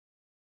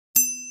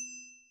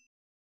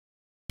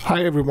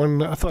Hi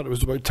everyone, I thought it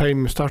was about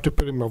time I started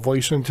putting my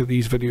voice into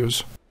these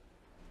videos.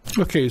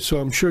 Okay, so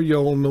I'm sure you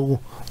all know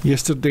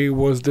yesterday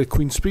was the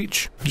Queen's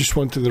speech. I just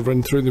wanted to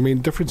run through the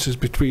main differences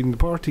between the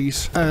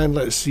parties and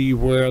let's see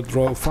where the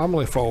royal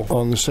family fall.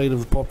 On the side of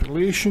the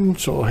population,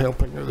 so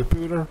helping out the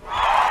poorer,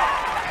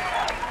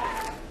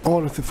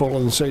 or if they fall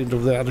on the side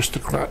of the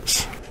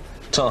aristocrats.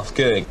 Tough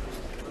gig.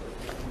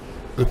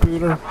 The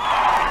poorer,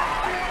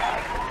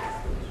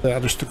 the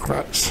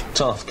aristocrats.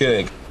 Tough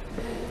gig.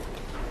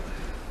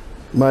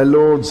 My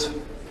Lords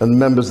and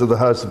members of the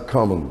House of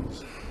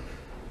Commons,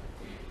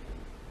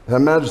 Her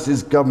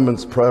Majesty's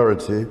government's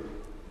priority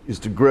is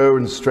to grow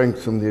and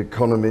strengthen the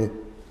economy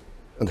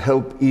and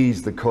help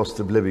ease the cost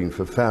of living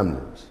for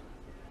families.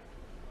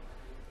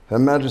 Her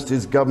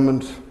Majesty's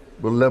government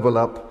will level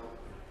up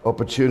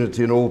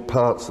opportunity in all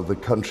parts of the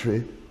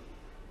country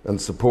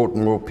and support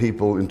more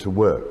people into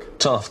work.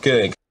 Tough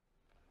gig.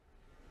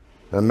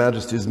 Her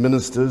Majesty's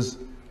ministers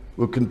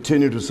will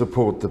continue to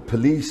support the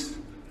police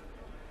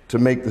to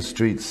make the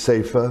streets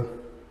safer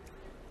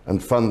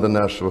and fund the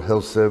National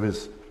Health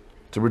Service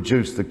to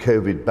reduce the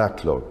COVID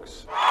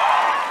backlogs.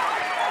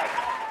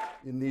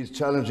 In these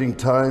challenging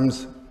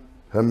times,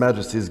 Her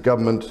Majesty's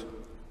government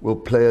will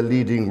play a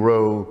leading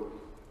role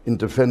in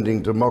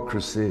defending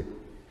democracy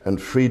and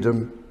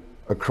freedom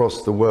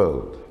across the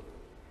world.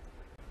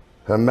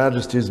 Her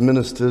Majesty's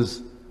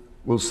ministers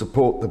will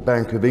support the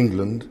Bank of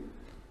England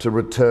to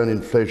return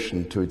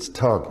inflation to its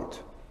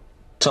target.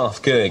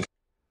 Tough gig.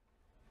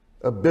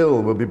 A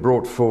bill will be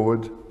brought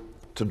forward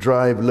to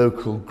drive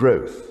local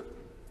growth.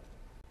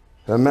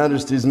 Her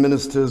Majesty's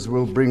ministers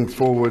will bring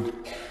forward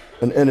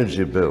an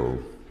energy bill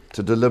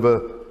to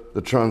deliver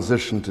the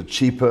transition to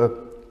cheaper,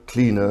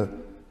 cleaner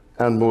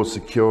and more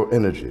secure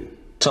energy.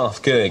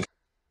 Tough gig.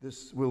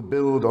 This will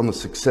build on the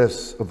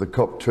success of the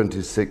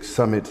COP26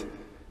 summit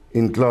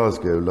in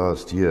Glasgow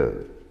last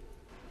year.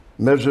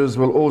 Measures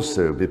will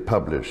also be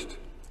published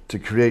to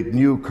create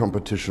new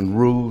competition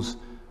rules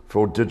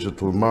for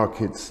digital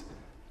markets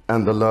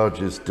and the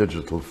largest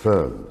digital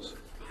firms.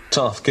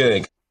 Tough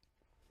gig.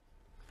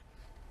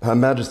 Her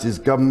Majesty's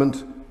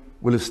government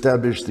will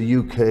establish the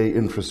UK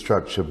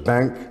Infrastructure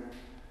Bank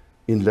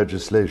in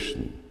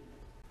legislation.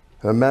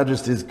 Her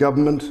Majesty's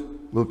government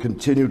will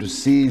continue to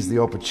seize the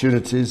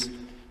opportunities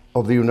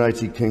of the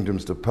United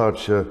Kingdom's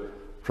departure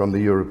from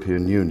the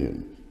European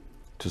Union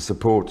to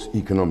support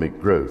economic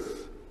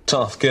growth.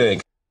 Tough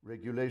gig.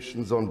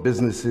 Regulations on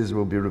businesses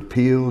will be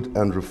repealed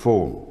and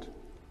reformed.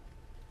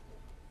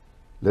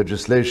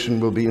 Legislation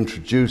will be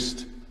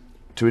introduced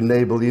to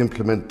enable the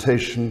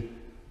implementation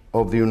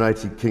of the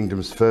United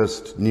Kingdom's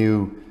first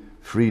new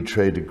free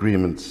trade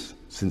agreements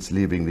since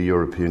leaving the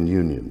European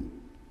Union.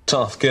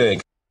 Tough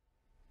gig.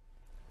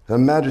 Her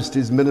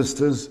Majesty's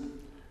ministers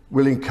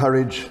will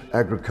encourage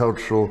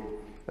agricultural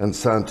and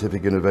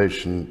scientific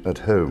innovation at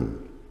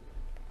home.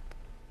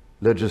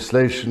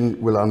 Legislation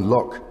will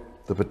unlock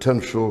the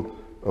potential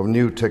of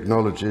new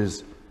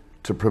technologies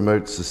to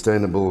promote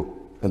sustainable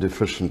and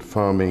efficient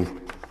farming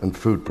and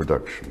food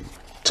production.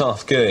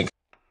 Tough gig.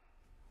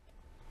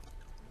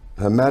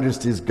 Her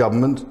Majesty's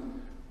government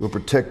will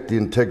protect the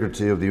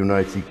integrity of the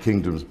United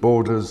Kingdom's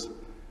borders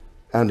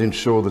and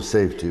ensure the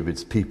safety of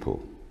its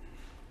people.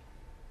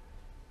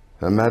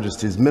 Her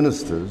Majesty's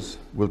ministers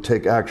will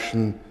take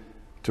action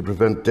to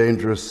prevent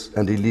dangerous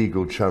and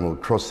illegal channel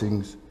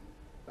crossings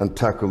and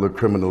tackle the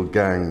criminal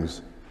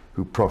gangs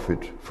who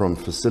profit from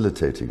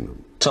facilitating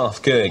them.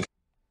 Tough gig.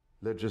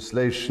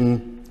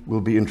 Legislation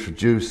will be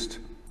introduced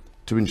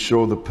to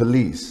ensure the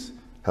police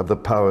have the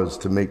powers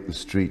to make the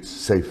streets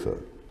safer.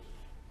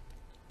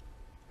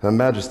 Her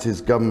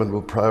Majesty's government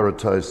will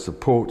prioritise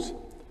support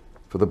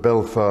for the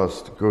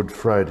Belfast Good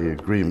Friday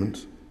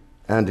Agreement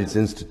and its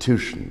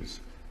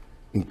institutions,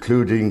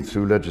 including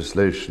through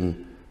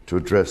legislation to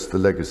address the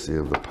legacy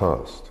of the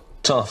past.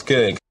 Tough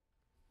gig.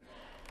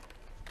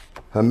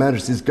 Her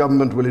Majesty's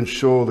government will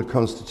ensure the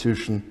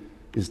Constitution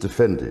is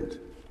defended.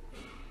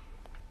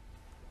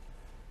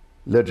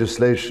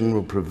 Legislation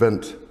will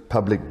prevent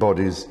public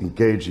bodies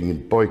engaging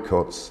in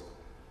boycotts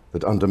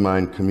that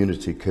undermine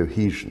community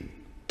cohesion.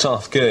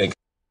 Tough gig.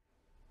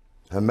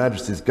 Her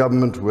Majesty's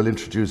government will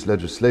introduce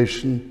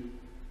legislation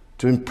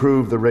to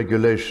improve the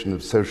regulation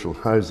of social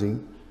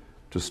housing,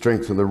 to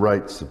strengthen the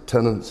rights of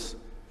tenants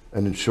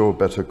and ensure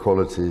better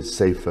quality,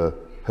 safer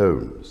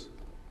homes.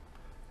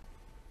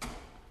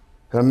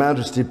 Her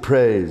Majesty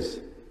prays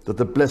that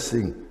the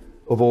blessing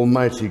of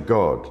Almighty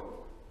God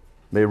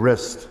may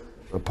rest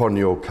upon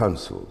your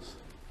councils.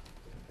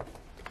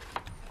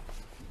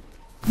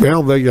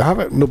 Well, there you have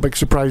it. No big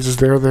surprises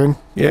there then.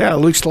 Yeah, it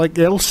looks like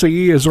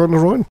LCE is on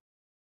her own.